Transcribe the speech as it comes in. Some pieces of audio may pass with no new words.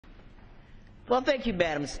Well, thank you,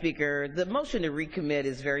 Madam Speaker. The motion to recommit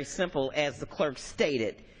is very simple, as the clerk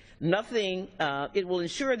stated. It will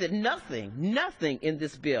ensure that nothing in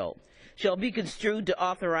this bill shall be construed to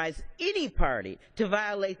authorize any party to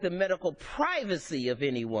violate the medical privacy of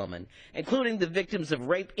any woman, including the victims of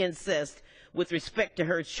rape, incest, with respect to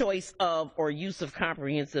her choice of or use of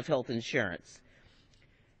comprehensive health insurance.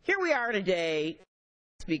 Here we are today,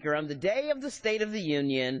 Speaker, on the day of the State of the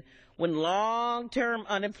Union, when long-term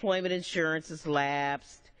unemployment insurance has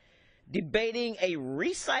lapsed, debating a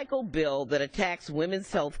recycled bill that attacks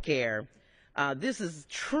women's health care. This is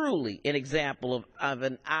truly an example of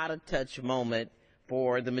an out-of-touch moment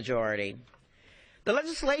for the majority. The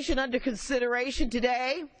legislation under consideration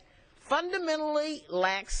today fundamentally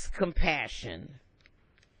lacks compassion.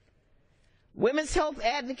 Women's health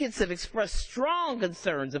advocates have expressed strong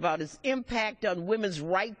concerns about its impact on women's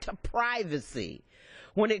right to privacy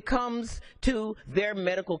when it comes to their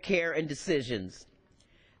medical care and decisions.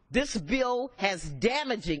 This bill has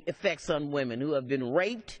damaging effects on women who have been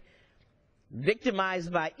raped,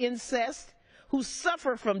 victimized by incest, who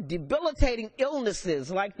suffer from debilitating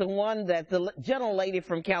illnesses like the one that the gentlelady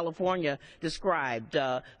from California described,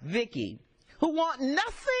 Vicky, who want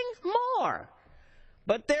nothing more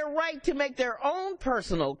but their right to make their own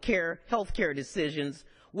personal health care decisions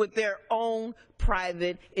with their own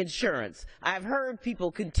private insurance. I've heard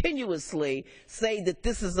people continuously say that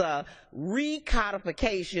this is a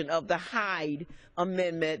recodification of the Hyde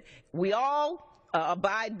Amendment. We all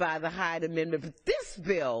abide by the Hyde Amendment, but this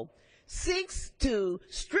bill seeks to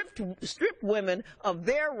strip women of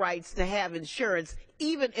their rights to have insurance,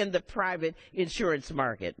 even in the private insurance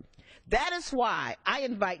market. That is why I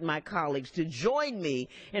invite my colleagues to join me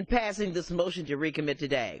in passing this motion to recommit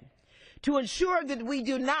today, to ensure that we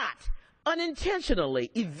do not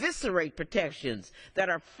unintentionally eviscerate protections that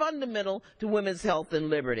are fundamental to women's health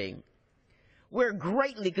and liberty. We're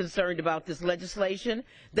greatly concerned about this legislation,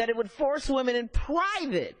 that it would force women in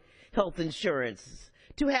private health insurance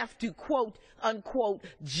to have to, quote, unquote,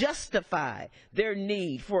 justify their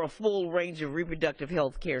need for a full range of reproductive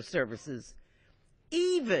health care services,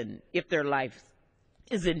 even if their life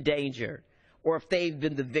is in danger or if they've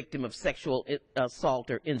been the victim of sexual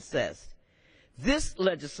assault or incest. This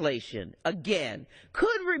legislation, again,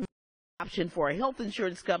 could remove the option for a health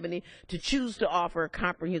insurance company to choose to offer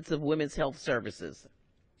comprehensive women's health services.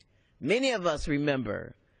 Many of us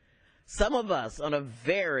remember, some of us on a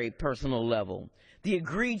very personal level, the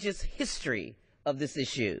egregious history of this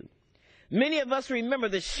issue. Many of us remember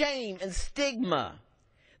the shame and stigma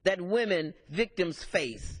that women victims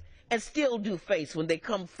face and still do face when they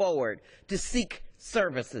come forward to seek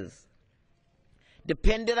services.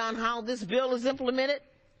 Depending on how this bill is implemented,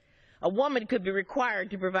 a woman could be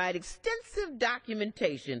required to provide extensive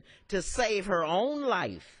documentation to save her own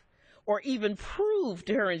life or even prove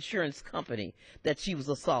to her insurance company that she was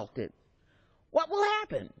assaulted. What will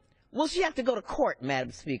happen? Will she have to go to court,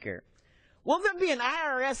 Madam Speaker? Will there be an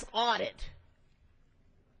IRS audit?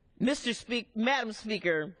 Madam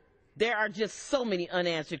Speaker, there are just so many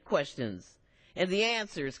unanswered questions, and the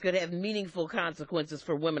answers could have meaningful consequences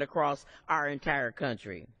for women across our entire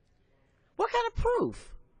country. What kind of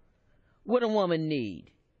proof would a woman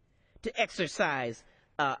need to exercise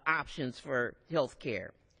options for health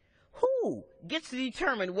care? Who gets to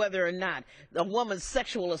determine whether or not a woman's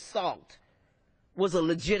sexual assault was a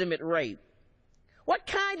legitimate rape? What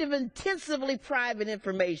kind of intensively private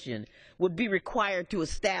information would be required to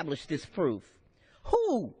establish this proof?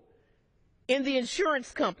 Who in the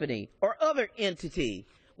insurance company or other entity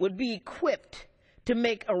would be equipped to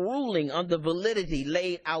make a ruling on the validity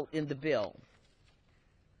laid out in the bill?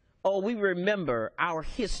 Oh, we remember our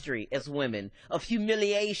history as women of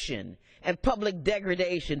humiliation and public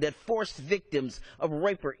degradation that forced victims of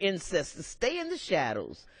rape or incest to stay in the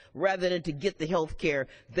shadows rather than to get the health care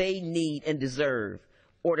they need and deserve,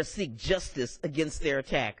 or to seek justice against their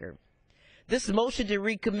attacker. This motion to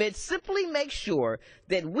recommit simply makes sure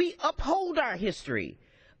that we uphold our history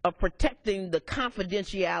of protecting the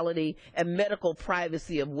confidentiality and medical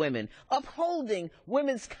privacy of women, upholding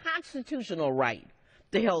women's constitutional right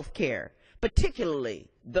to health care, particularly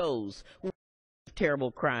those who have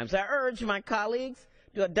terrible crimes. I urge my colleagues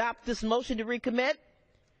to adopt this motion to recommit,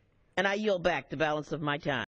 and I yield back the balance of my time.